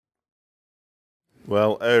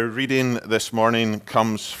Well, our reading this morning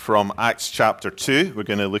comes from Acts chapter 2. We're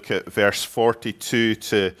going to look at verse 42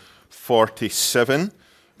 to 47,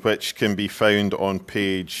 which can be found on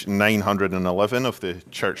page 911 of the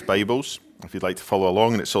Church Bibles, if you'd like to follow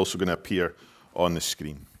along, and it's also going to appear on the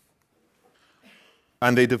screen.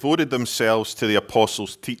 And they devoted themselves to the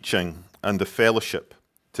apostles' teaching and the fellowship,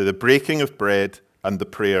 to the breaking of bread and the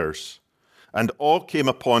prayers. And awe came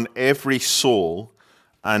upon every soul,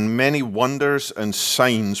 and many wonders and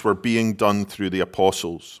signs were being done through the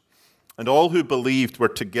apostles. And all who believed were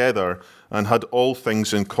together and had all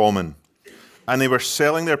things in common. And they were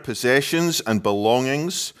selling their possessions and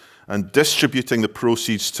belongings and distributing the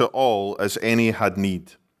proceeds to all as any had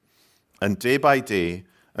need. And day by day,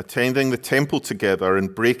 attending the temple together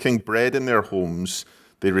and breaking bread in their homes,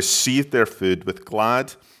 they received their food with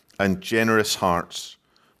glad and generous hearts,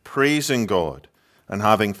 praising God and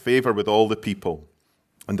having favor with all the people.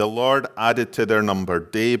 And the Lord added to their number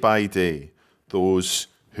day by day those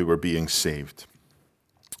who were being saved.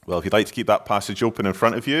 Well, if you'd like to keep that passage open in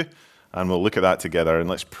front of you, and we'll look at that together, and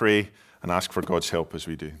let's pray and ask for God's help as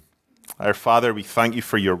we do. Our Father, we thank you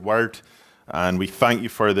for your word, and we thank you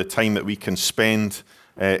for the time that we can spend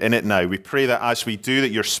in it now. We pray that as we do,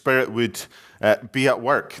 that your Spirit would be at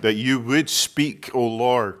work, that you would speak, O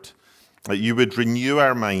Lord, that you would renew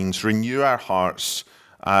our minds, renew our hearts,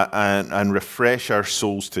 and refresh our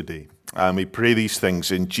souls today. And we pray these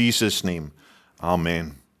things in Jesus' name.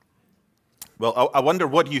 Amen. Well, I wonder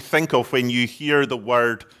what you think of when you hear the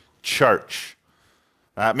word church.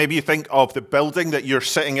 Maybe you think of the building that you're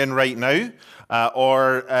sitting in right now,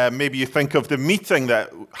 or maybe you think of the meeting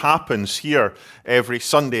that happens here every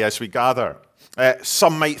Sunday as we gather.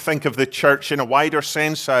 Some might think of the church in a wider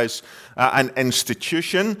sense as an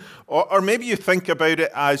institution, or maybe you think about it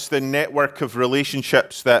as the network of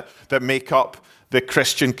relationships that make up the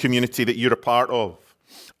Christian community that you're a part of.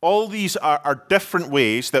 All these are different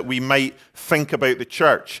ways that we might think about the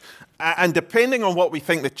church. And depending on what we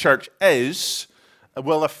think the church is,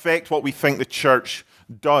 will affect what we think the church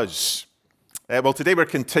does. Well, today we're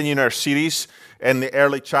continuing our series in the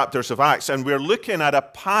early chapters of Acts, and we're looking at a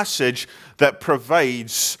passage that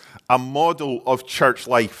provides a model of church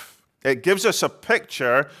life. It gives us a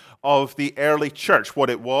picture of the early church, what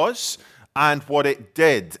it was and what it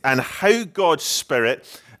did, and how God's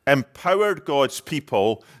Spirit empowered God's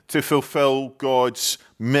people to fulfill God's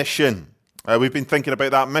mission. We've been thinking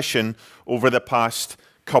about that mission over the past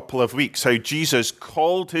couple of weeks, how Jesus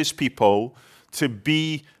called his people to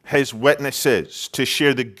be his witnesses, to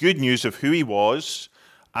share the good news of who he was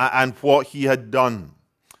and what he had done.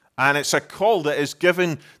 And it's a call that is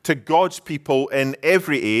given to God's people in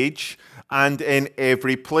every age and in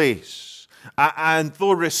every place. And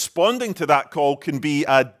though responding to that call can be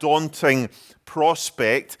a daunting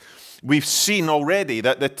prospect, we've seen already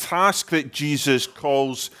that the task that Jesus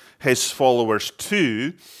calls his followers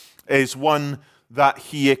to is one that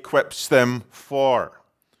he equips them for.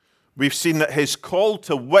 We've seen that his call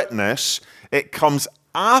to witness, it comes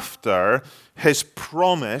after his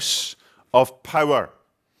promise of power.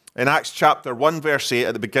 In Acts chapter 1, verse 8,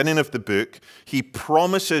 at the beginning of the book, he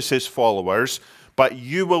promises his followers, but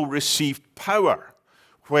you will receive power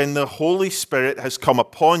when the Holy Spirit has come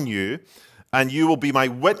upon you, and you will be my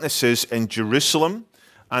witnesses in Jerusalem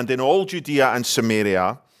and in all Judea and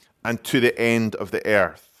Samaria and to the end of the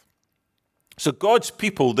earth. So God's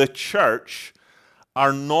people, the church,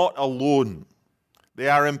 are not alone. They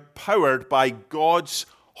are empowered by God's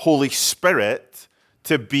Holy Spirit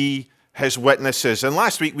to be his witnesses. And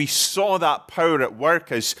last week we saw that power at work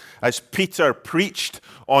as Peter preached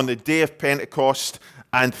on the day of Pentecost,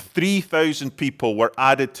 and 3,000 people were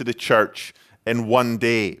added to the church in one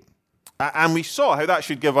day. And we saw how that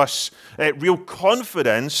should give us real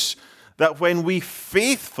confidence that when we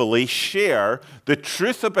faithfully share the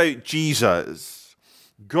truth about Jesus,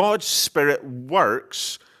 God's Spirit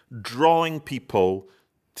works, drawing people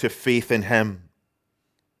to faith in him.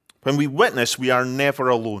 When we witness, we are never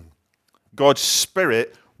alone. God's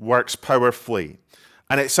Spirit works powerfully.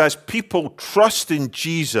 And it's as people trust in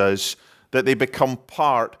Jesus that they become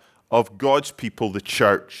part of God's people, the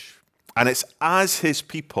church. And it's as his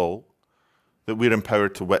people that we're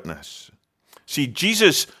empowered to witness. See,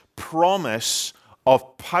 Jesus' promise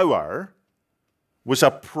of power was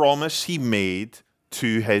a promise he made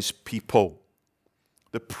to his people.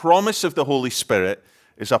 The promise of the Holy Spirit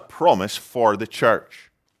is a promise for the church.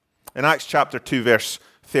 In Acts chapter 2, verse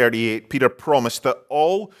 38, Peter promised that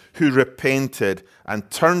all who repented and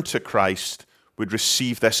turned to Christ would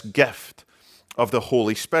receive this gift of the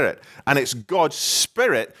Holy Spirit. And it's God's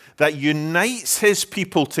Spirit that unites his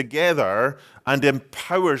people together and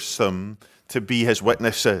empowers them to be his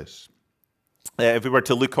witnesses. If we were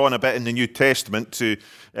to look on a bit in the New Testament to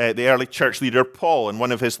the early church leader Paul, in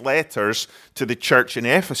one of his letters to the church in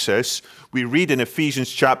Ephesus, we read in Ephesians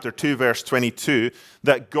chapter 2, verse 22,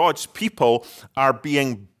 that God's people are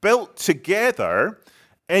being built together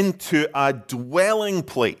into a dwelling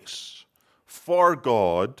place for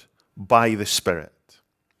God by the Spirit.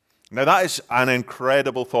 Now that is an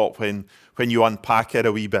incredible thought when you unpack it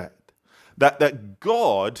a wee bit. That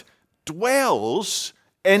God dwells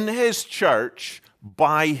in his church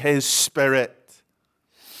by his Spirit.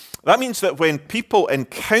 That means that when people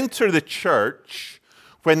encounter the church,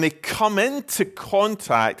 when they come into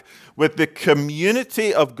contact with the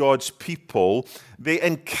community of God's people, they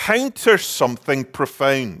encounter something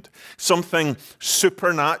profound, something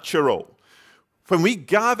supernatural. When we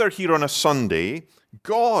gather here on a Sunday,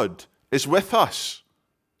 God is with us.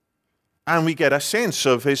 And we get a sense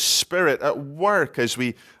of his Spirit at work as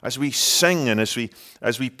we sing and as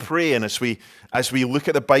we pray and as we look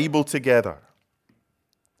at the Bible together.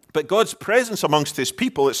 But God's presence amongst his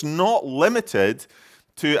people, it's not limited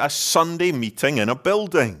to a Sunday meeting in a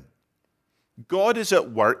building. God is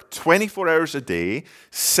at work 24 hours a day,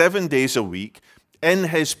 7 days a week in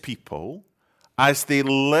his people as they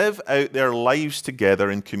live out their lives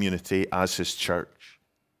together in community as his church.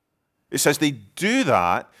 It's as they do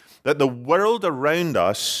that the world around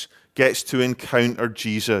us gets to encounter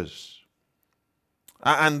Jesus.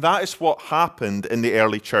 And that is what happened in the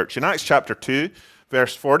early church. In Acts chapter 2,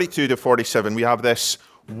 verse 42 to 47, we have this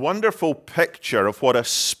wonderful picture of what a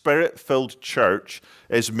Spirit-filled church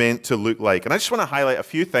is meant to look like. And I just want to highlight a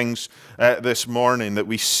few things this morning that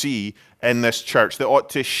we see in this church that ought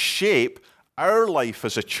to shape our life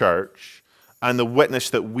as a church and the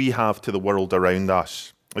witness that we have to the world around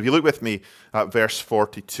us. If you look with me at verse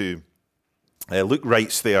 42, Luke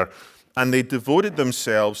writes there, "And they devoted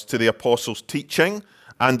themselves to the apostles' teaching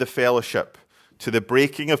and the fellowship, to the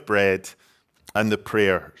breaking of bread and the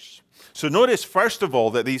prayers." So notice, first of all,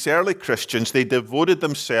 that these early Christians, they devoted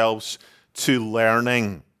themselves to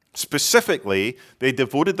learning. Specifically, they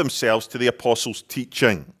devoted themselves to the apostles'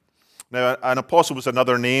 teaching. Now, an apostle was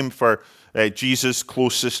another name for Jesus'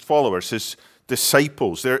 closest followers, his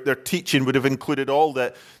disciples. Their teaching would have included all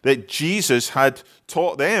that Jesus had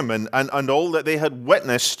taught them and all that they had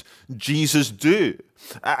witnessed Jesus do.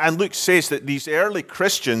 And Luke says that these early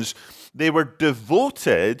Christians, they were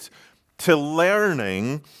devoted to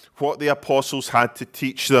learning what the apostles had to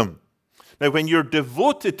teach them. Now, when you're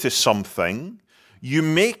devoted to something, you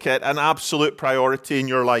make it an absolute priority in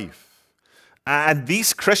your life. And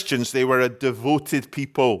these Christians, they were a devoted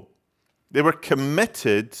people. They were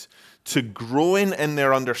committed to growing in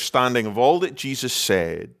their understanding of all that Jesus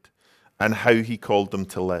said and how he called them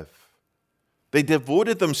to live. They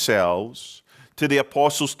devoted themselves to the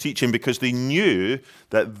apostles' teaching because they knew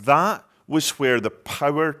that was where the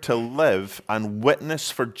power to live and witness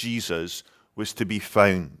for Jesus was to be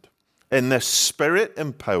found, in the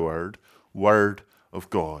Spirit-empowered Word of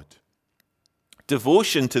God.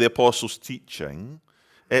 Devotion to the apostles' teaching,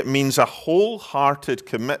 it means a wholehearted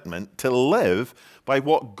commitment to live by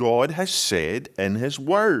what God has said in his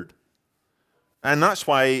Word. And that's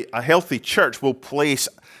why a healthy church will place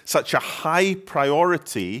such a high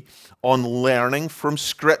priority on learning from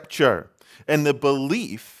Scripture, in the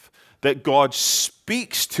belief that God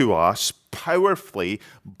speaks to us powerfully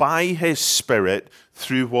by his Spirit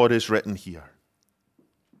through what is written here.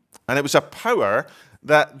 And it was a power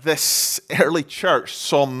that this early church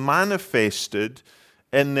saw manifested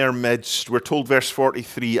in their midst. We're told, verse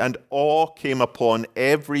 43, "And awe came upon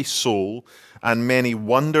every soul, and many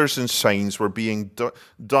wonders and signs were being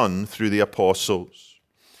done through the apostles."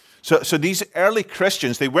 So these early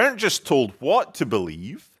Christians, they weren't just told what to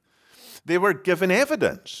believe, they were given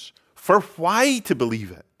evidence for why to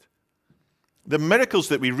believe it. The miracles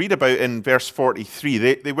that we read about in verse 43,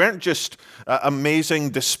 they weren't just amazing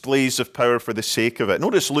displays of power for the sake of it.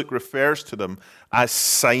 Notice Luke refers to them as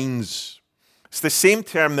signs. It's the same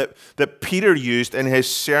term that Peter used in his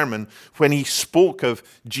sermon when he spoke of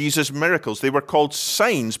Jesus' miracles. They were called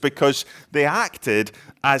signs because they acted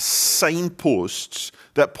as signposts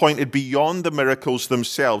that pointed beyond the miracles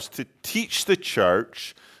themselves to teach the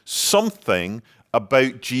church something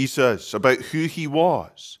about Jesus, about who he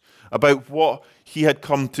was, about what he had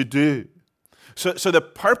come to do. So the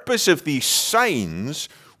purpose of these signs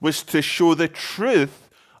was to show the truth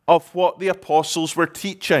of what the apostles were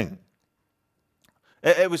teaching.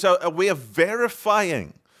 It was a way of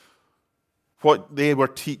verifying what they were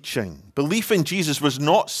teaching. Belief in Jesus was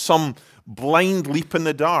not some blind leap in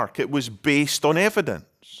the dark. It was based on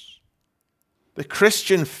evidence. The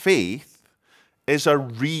Christian faith is a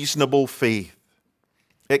reasonable faith.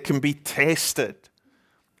 It can be tested.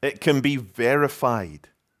 It can be verified.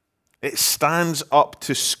 It stands up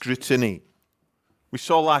to scrutiny. We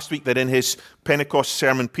saw last week that in his Pentecost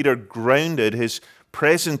sermon, Peter grounded his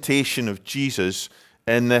presentation of Jesus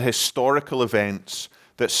in the historical events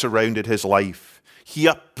that surrounded his life. He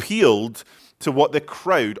appealed to what the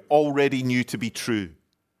crowd already knew to be true.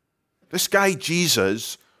 This guy,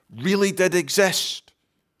 Jesus, really did exist.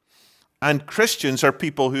 And Christians are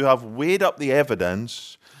people who have weighed up the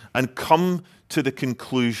evidence and come to the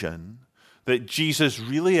conclusion that Jesus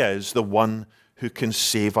really is the one who can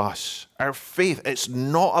save us. Our faith, it's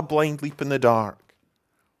not a blind leap in the dark.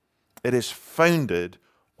 It is founded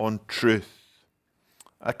on truth.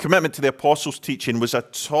 A commitment to the apostles' teaching was a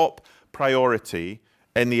top priority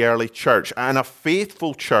in the early church, and a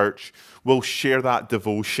faithful church will share that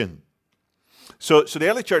devotion. So the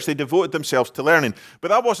early church, they devoted themselves to learning, but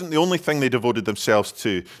that wasn't the only thing they devoted themselves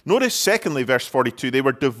to. Notice, secondly, verse 42, they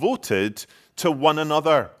were devoted to one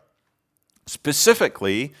another.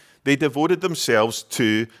 Specifically, they devoted themselves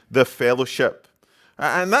to the fellowship.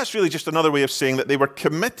 And that's really just another way of saying that they were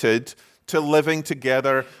committed to living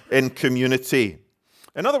together in community.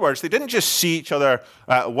 In other words, they didn't just see each other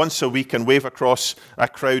once a week and wave across a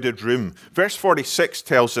crowded room. Verse 46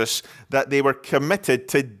 tells us that they were committed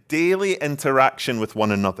to daily interaction with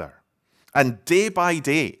one another. And day by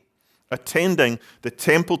day, attending the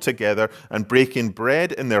temple together and breaking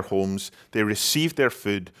bread in their homes, they received their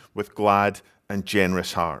food with glad and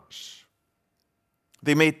generous hearts.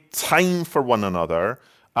 They made time for one another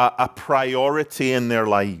a priority in their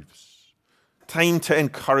lives. Time to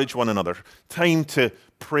encourage one another, time to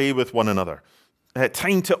pray with one another,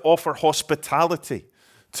 time to offer hospitality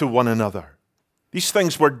to one another. These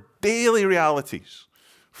things were daily realities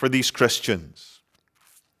for these Christians.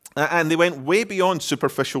 And they went way beyond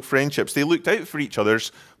superficial friendships. They looked out for each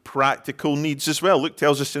other's practical needs as well. Luke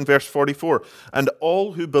tells us in verse 44, and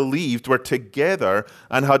all who believed were together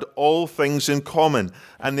and had all things in common.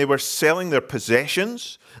 And they were selling their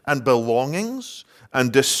possessions and belongings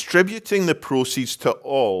and distributing the proceeds to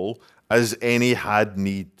all as any had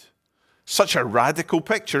need. Such a radical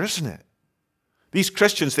picture, isn't it? These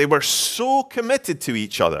Christians, they were so committed to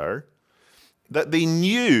each other that they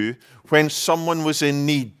knew when someone was in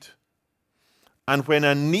need. And when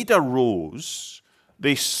a need arose,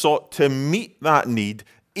 they sought to meet that need,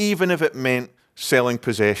 even if it meant selling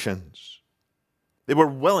possessions. They were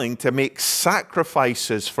willing to make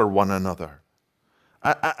sacrifices for one another.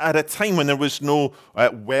 At a time when there was no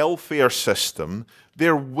welfare system,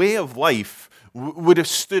 their way of life would have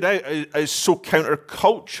stood out as so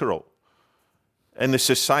countercultural in the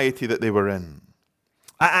society that they were in.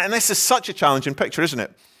 And this is such a challenging picture, isn't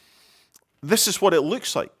it? This is what it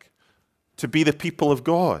looks like to be the people of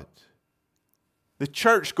God. The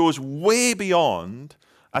church goes way beyond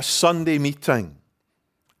a Sunday meeting.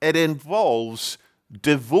 It involves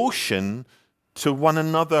devotion to one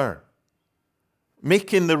another,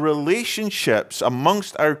 making the relationships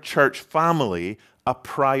amongst our church family a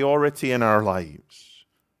priority in our lives.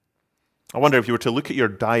 I wonder if you were to look at your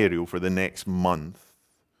diary over the next month,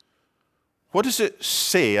 what does it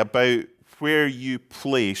say about where you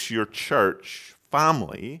place your church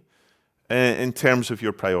family in terms of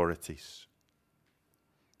your priorities?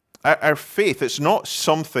 Our faith, it's not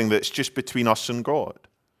something that's just between us and God.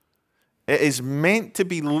 It is meant to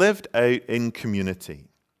be lived out in community.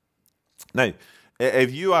 Now,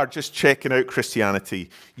 if you are just checking out Christianity,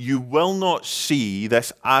 you will not see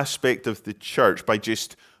this aspect of the church by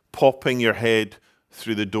just popping your head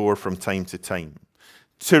through the door from time to time.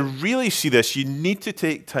 To really see this, you need to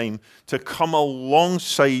take time to come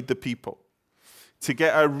alongside the people. To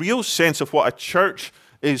get a real sense of what a church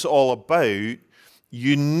is all about,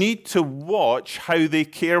 you need to watch how they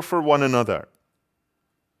care for one another.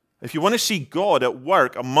 If you want to see God at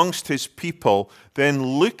work amongst his people, then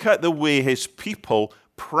look at the way his people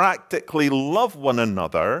practically love one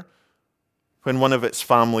another when one of its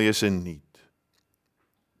family is in need.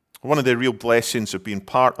 One of the real blessings of being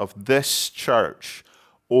part of this church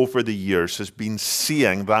over the years has been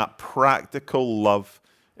seeing that practical love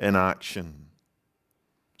in action.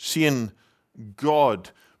 Seeing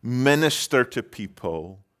God minister to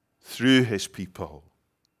people through his people.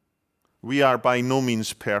 We are by no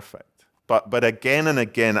means perfect, but again and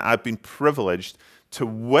again I've been privileged to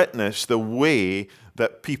witness the way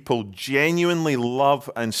that people genuinely love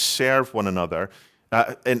and serve one another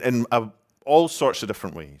in all sorts of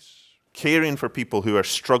different ways. Caring for people who are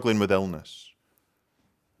struggling with illness,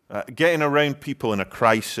 getting around people in a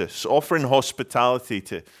crisis, offering hospitality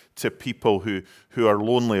to people who are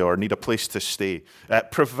lonely or need a place to stay,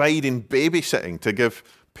 providing babysitting to give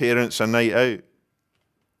parents a night out.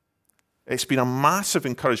 It's been a massive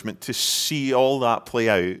encouragement to see all that play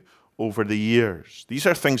out over the years. These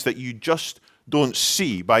are things that you just don't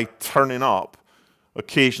see by turning up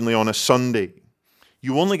occasionally on a Sunday.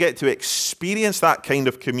 You only get to experience that kind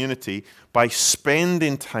of community by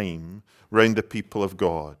spending time around the people of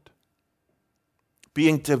God.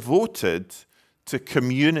 Being devoted to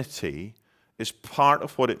community is part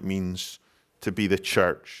of what it means to be the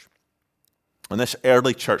church. And this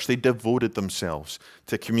early church, they devoted themselves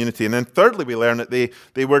to community. And then thirdly, we learn that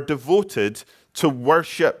they were devoted to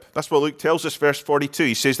worship. That's what Luke tells us, verse 42.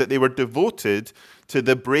 He says that they were devoted to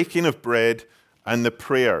the breaking of bread and the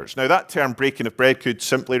prayers. Now, that term breaking of bread could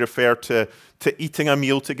simply refer to eating a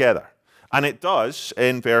meal together. And it does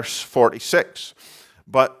in verse 46.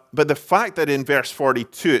 But the fact that in verse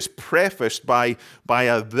 42 it's prefaced by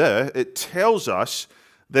a "the," it tells us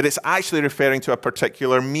that it's actually referring to a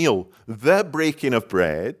particular meal. The breaking of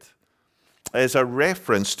bread is a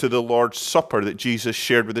reference to the Lord's Supper that Jesus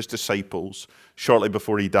shared with his disciples shortly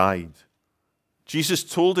before he died. Jesus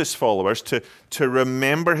told his followers to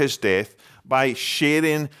remember his death by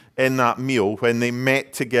sharing in that meal when they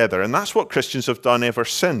met together. And that's what Christians have done ever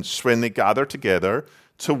since, when they gather together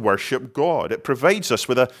to worship God. It provides us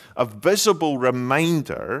with a visible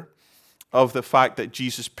reminder of the fact that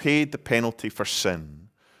Jesus paid the penalty for sin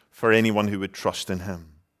for anyone who would trust in him.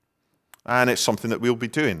 And it's something that we'll be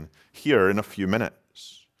doing here in a few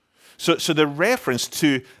minutes. So the reference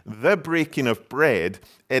to the breaking of bread,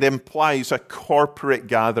 it implies a corporate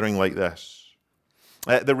gathering like this.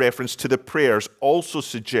 The reference to the prayers also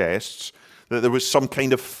suggests that there was some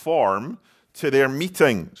kind of form to their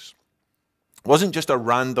meetings. It wasn't just a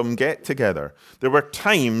random get-together. There were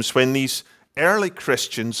times when these early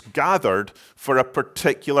Christians gathered for a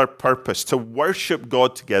particular purpose, to worship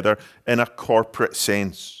God together in a corporate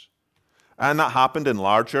sense. And that happened in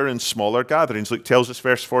larger and smaller gatherings. Luke tells us,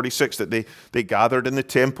 verse 46, that they gathered in the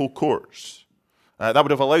temple courts. That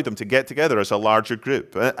would have allowed them to get together as a larger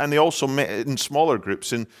group. And they also met in smaller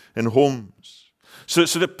groups in homes. So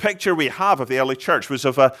the picture we have of the early church was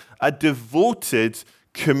of a devoted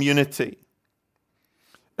community.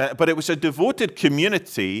 But it was a devoted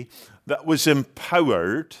community that was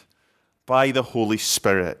empowered by the Holy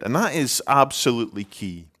Spirit. And that is absolutely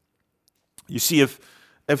key. You see, if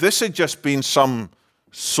this had just been some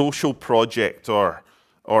social project or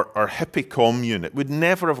hippie commune, it would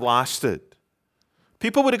never have lasted.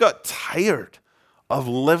 People would have got tired of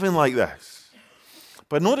living like this.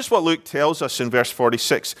 But notice what Luke tells us in verse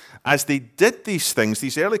 46. As they did these things,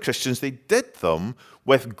 these early Christians, they did them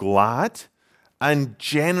with glad and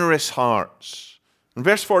generous hearts. In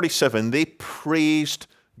verse 47, they praised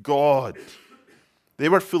God. They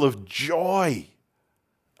were full of joy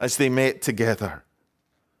as they met together.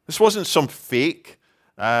 This wasn't some fake,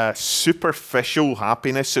 superficial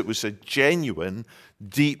happiness. It was a genuine,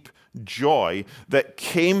 deep joy that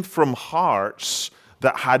came from hearts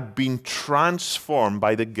that had been transformed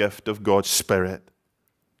by the gift of God's Spirit.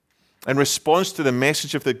 In response to the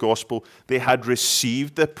message of the gospel, they had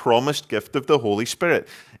received the promised gift of the Holy Spirit.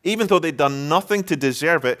 Even though they'd done nothing to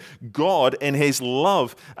deserve it, God, in his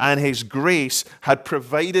love and his grace, had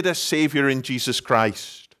provided a Savior in Jesus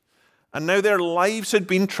Christ. And now their lives had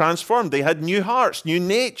been transformed. They had new hearts, new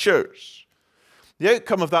natures. The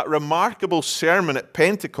outcome of that remarkable sermon at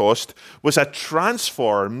Pentecost was a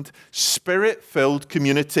transformed, Spirit-filled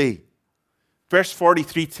community. Verse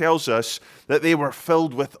 43 tells us that they were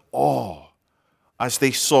filled with awe as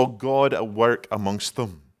they saw God at work amongst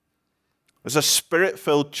them. As a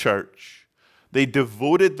Spirit-filled church, they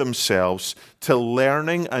devoted themselves to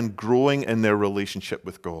learning and growing in their relationship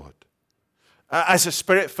with God. As a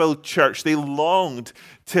Spirit-filled church, they longed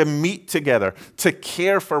to meet together, to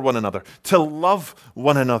care for one another, to love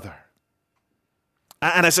one another.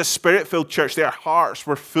 And as a Spirit-filled church, their hearts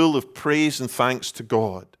were full of praise and thanks to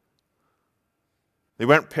God. They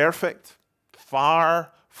weren't perfect,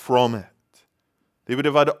 far from it. They would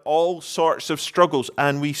have had all sorts of struggles,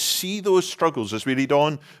 and we see those struggles as we read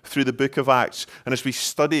on through the book of Acts and as we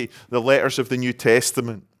study the letters of the New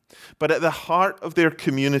Testament. But at the heart of their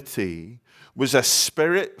community was a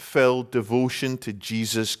Spirit-filled devotion to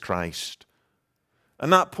Jesus Christ.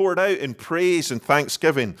 And that poured out in praise and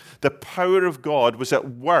thanksgiving. The power of God was at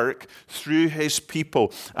work through his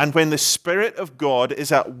people. And when the Spirit of God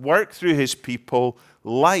is at work through his people,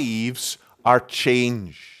 lives are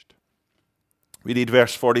changed. We read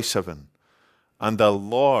verse 47. And the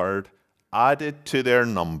Lord added to their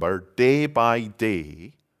number day by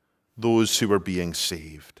day those who were being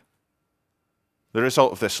saved. The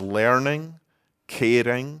result of this learning,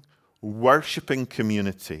 caring, worshipping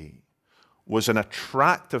community was an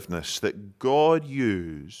attractiveness that God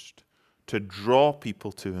used to draw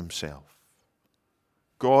people to himself.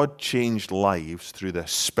 God changed lives through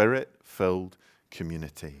this Spirit-filled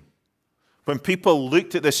community. When people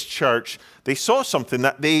looked at this church, they saw something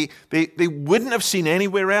that they wouldn't have seen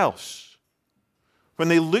anywhere else. When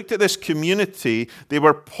they looked at this community, they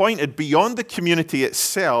were pointed beyond the community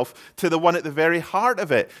itself to the one at the very heart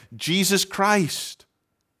of it, Jesus Christ.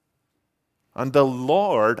 And the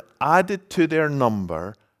Lord added to their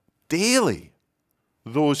number daily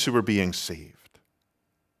those who were being saved.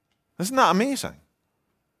 Isn't that amazing?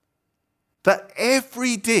 That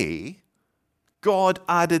every day, God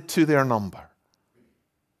added to their number.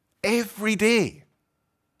 Every day,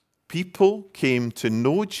 people came to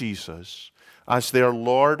know Jesus as their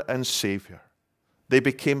Lord and Savior. They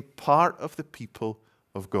became part of the people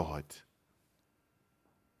of God.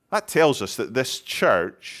 That tells us that this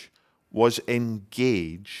church was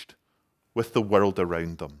engaged with the world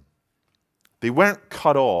around them. They weren't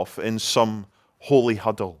cut off in some holy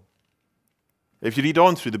huddle. If you read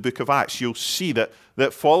on through the book of Acts, you'll see that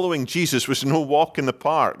following Jesus was no walk in the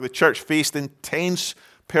park. The church faced intense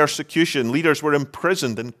persecution. Leaders were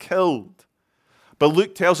imprisoned and killed. But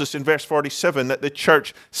Luke tells us in verse 47 that the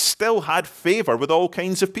church still had favor with all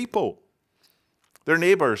kinds of people. Their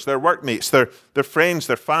neighbors, their workmates, their friends,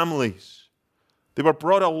 their families. They were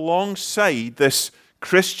brought alongside this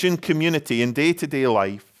Christian community in day-to-day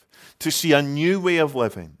life to see a new way of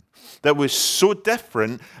living that was so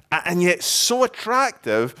different and yet so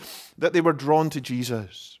attractive that they were drawn to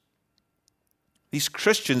Jesus. These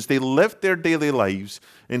Christians, they lived their daily lives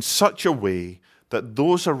in such a way that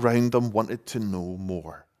those around them wanted to know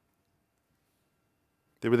more.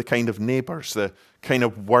 They were the kind of neighbors, the kind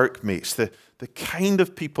of workmates, the kind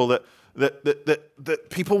of people that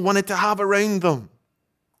people wanted to have around them.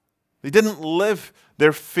 They didn't live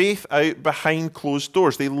their faith out behind closed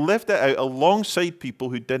doors. They lived it out alongside people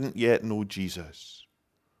who didn't yet know Jesus.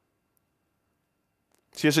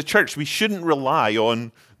 See, as a church, we shouldn't rely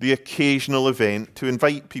on the occasional event to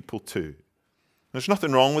invite people to. There's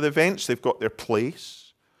nothing wrong with events. They've got their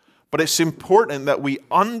place. But it's important that we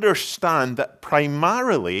understand that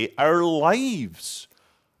primarily our lives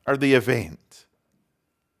are the event.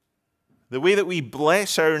 The way that we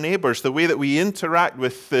bless our neighbors, the way that we interact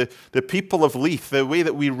with the people of Leith, the way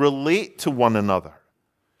that we relate to one another,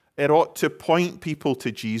 it ought to point people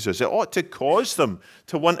to Jesus. It ought to cause them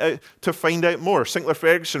to want to find out more. Sinclair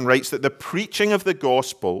Ferguson writes that the preaching of the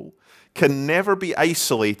gospel can never be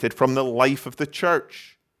isolated from the life of the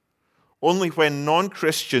church. Only when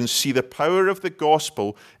non-Christians see the power of the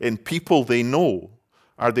gospel in people they know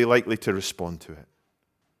are they likely to respond to it.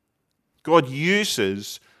 God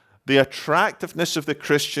uses the attractiveness of the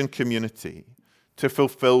Christian community to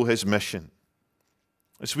fulfill his mission.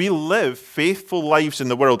 As we live faithful lives in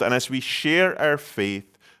the world and as we share our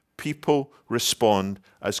faith, people respond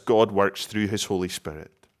as God works through his Holy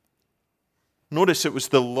Spirit. Notice it was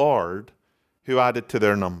the Lord who added to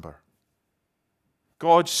their number.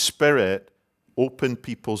 God's Spirit opened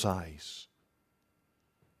people's eyes.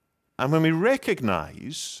 And when we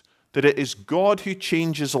recognize that it is God who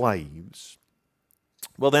changes lives,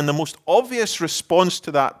 well, then the most obvious response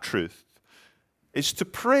to that truth is to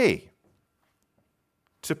pray.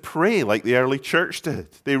 To pray like the early church did.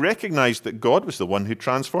 They recognized that God was the one who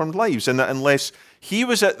transformed lives, and that unless he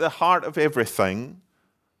was at the heart of everything,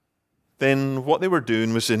 then what they were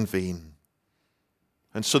doing was in vain.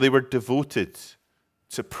 And so they were devoted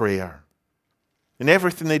to prayer. In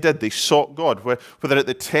everything they did, they sought God, whether at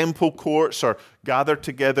the temple courts or gathered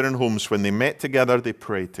together in homes. When they met together, they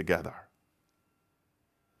prayed together.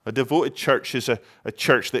 A devoted church is a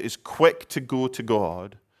church that is quick to go to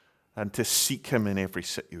God and to seek him in every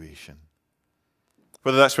situation.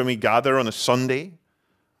 Whether that's when we gather on a Sunday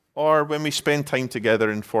or when we spend time together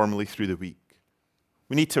informally through the week.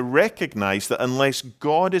 We need to recognize that unless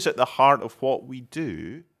God is at the heart of what we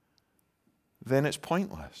do, then it's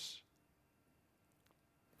pointless.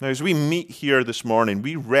 Now, as we meet here this morning,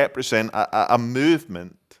 we represent a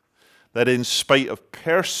movement that in spite of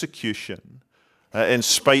persecution, in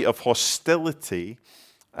spite of hostility,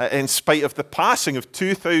 in spite of the passing of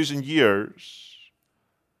 2,000 years,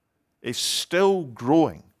 is still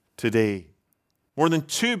growing today. More than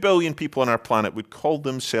 2 billion people on our planet would call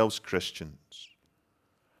themselves Christians.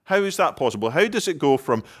 How is that possible? How does it go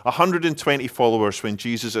from 120 followers when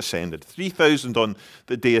Jesus ascended, 3,000 on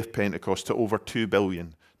the day of Pentecost, to over 2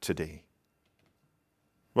 billion today?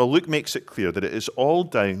 Well, Luke makes it clear that it is all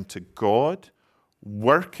down to God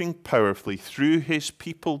working powerfully through his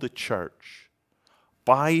people, the church,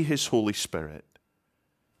 by his Holy Spirit,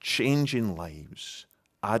 changing lives,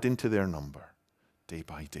 adding to their number day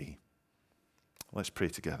by day. Let's pray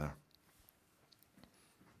together.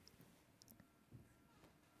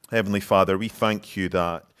 Heavenly Father, we thank you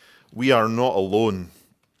that we are not alone,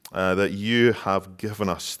 that you have given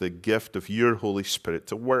us the gift of your Holy Spirit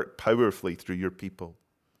to work powerfully through your people.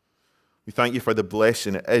 We thank you for the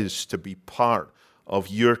blessing it is to be part of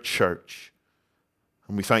your church.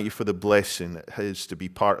 And we thank you for the blessing it is to be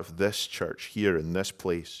part of this church here in this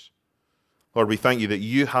place. Lord, we thank you that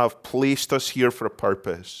you have placed us here for a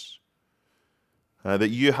purpose, that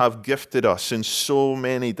you have gifted us in so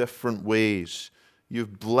many different ways.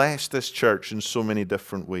 You've blessed this church in so many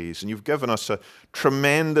different ways, and you've given us a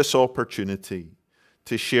tremendous opportunity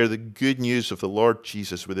to share the good news of the Lord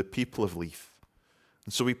Jesus with the people of Leith.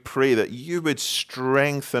 And so we pray that you would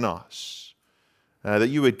strengthen us, that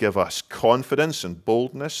you would give us confidence and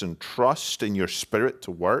boldness and trust in your Spirit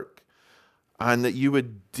to work, and that you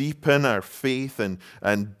would deepen our faith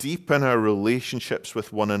and deepen our relationships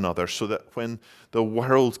with one another so that when the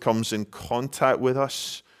world comes in contact with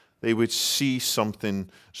us, they would see something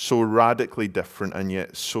so radically different and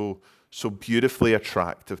yet so beautifully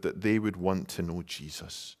attractive that they would want to know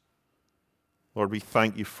Jesus. Lord, we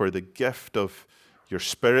thank you for the gift of your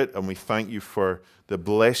Spirit, and we thank you for the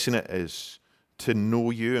blessing it is to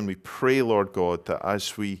know you. And we pray, Lord God, that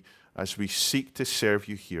as we seek to serve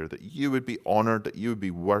you here, that you would be honored, that you would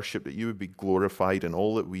be worshipped, that you would be glorified in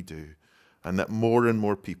all that we do, and that more and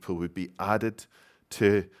more people would be added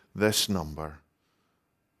to this number,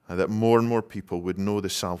 and that more and more people would know the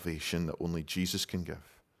salvation that only Jesus can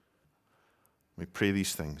give. We pray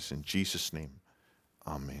these things in Jesus' name.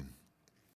 Amen.